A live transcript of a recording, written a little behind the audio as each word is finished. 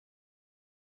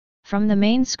From the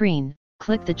main screen,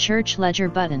 click the Church Ledger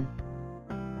button.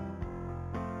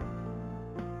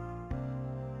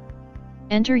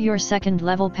 Enter your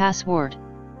second-level password.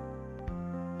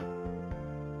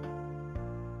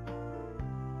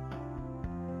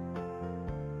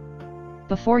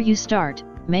 Before you start,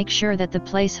 make sure that the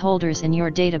placeholders in your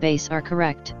database are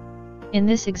correct. In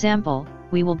this example,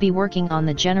 we will be working on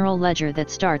the general ledger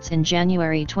that starts in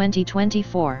January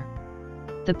 2024.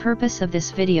 The purpose of this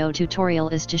video tutorial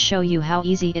is to show you how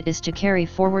easy it is to carry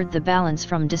forward the balance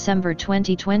from December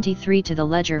 2023 to the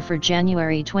ledger for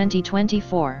January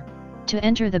 2024. To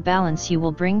enter the balance you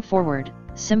will bring forward,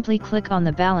 simply click on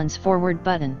the Balance Forward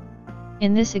button.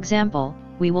 In this example,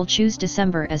 we will choose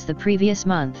December as the previous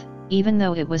month, even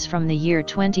though it was from the year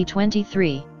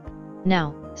 2023.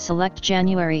 Now, select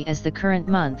January as the current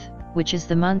month, which is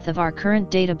the month of our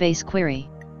current database query.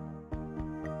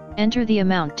 Enter the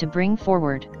amount to bring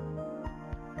forward.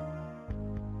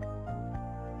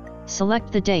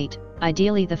 Select the date,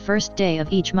 ideally the first day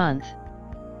of each month.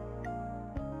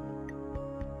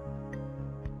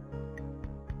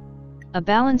 A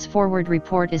balance forward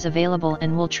report is available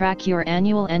and will track your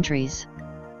annual entries.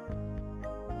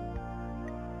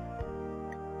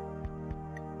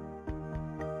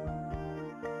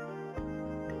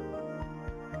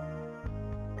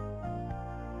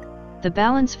 The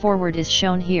balance forward is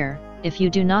shown here. If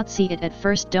you do not see it at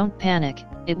first, don't panic,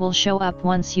 it will show up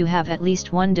once you have at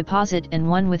least one deposit and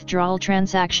one withdrawal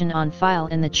transaction on file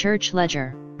in the church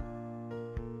ledger.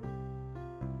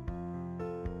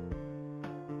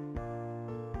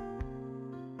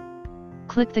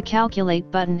 Click the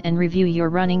Calculate button and review your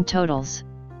running totals.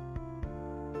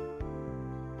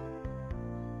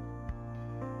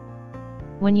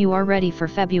 When you are ready for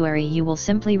February, you will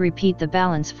simply repeat the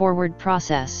balance forward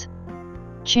process.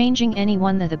 Changing any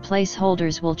one of the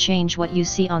placeholders will change what you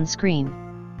see on screen.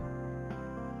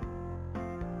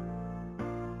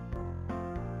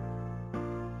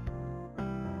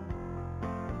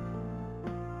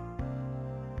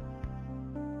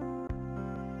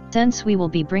 Since we will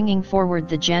be bringing forward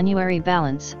the January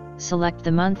balance, select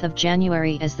the month of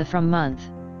January as the From month.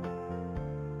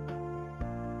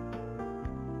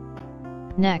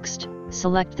 Next,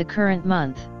 select the current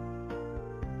month.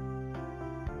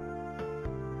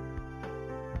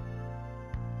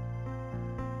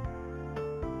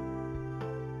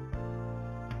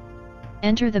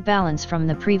 Enter the balance from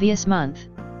the previous month.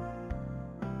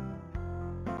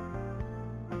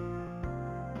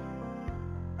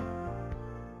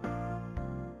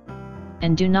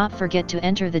 And do not forget to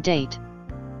enter the date.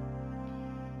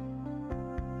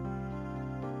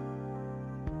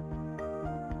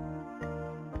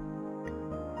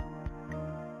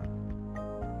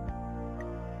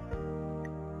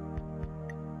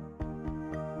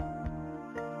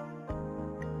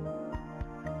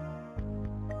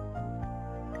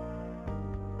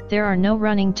 There are no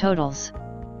running totals.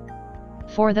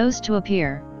 For those to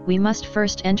appear, we must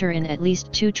first enter in at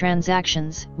least 2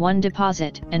 transactions, 1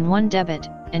 deposit and 1 debit,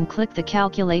 and click the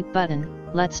Calculate button.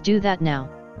 Let's do that now.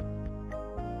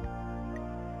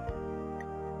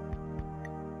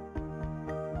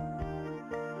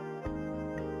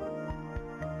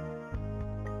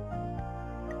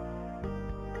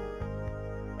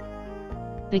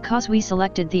 Because we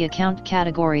selected the account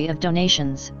category of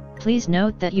donations, please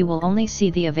note that you will only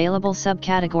see the available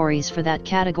subcategories for that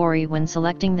category when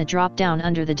selecting the drop-down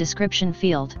under the description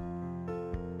field.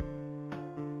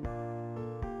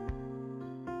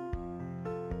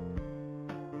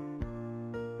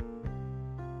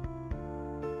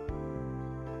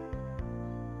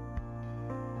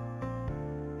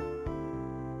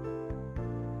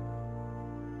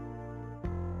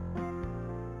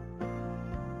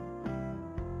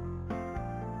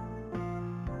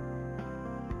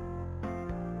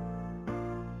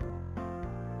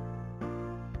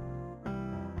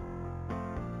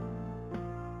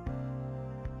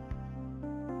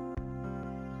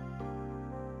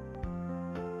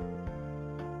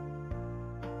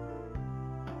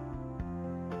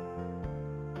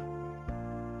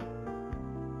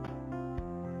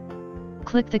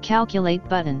 Click the Calculate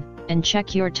button, and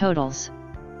check your totals.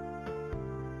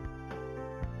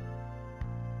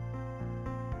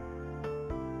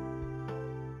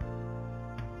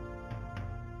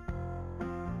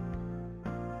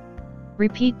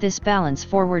 Repeat this balance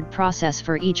forward process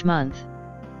for each month.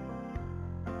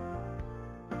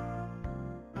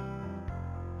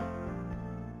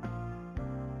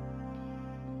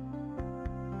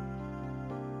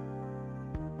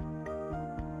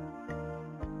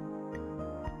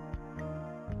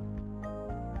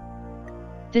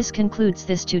 This concludes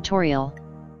this tutorial.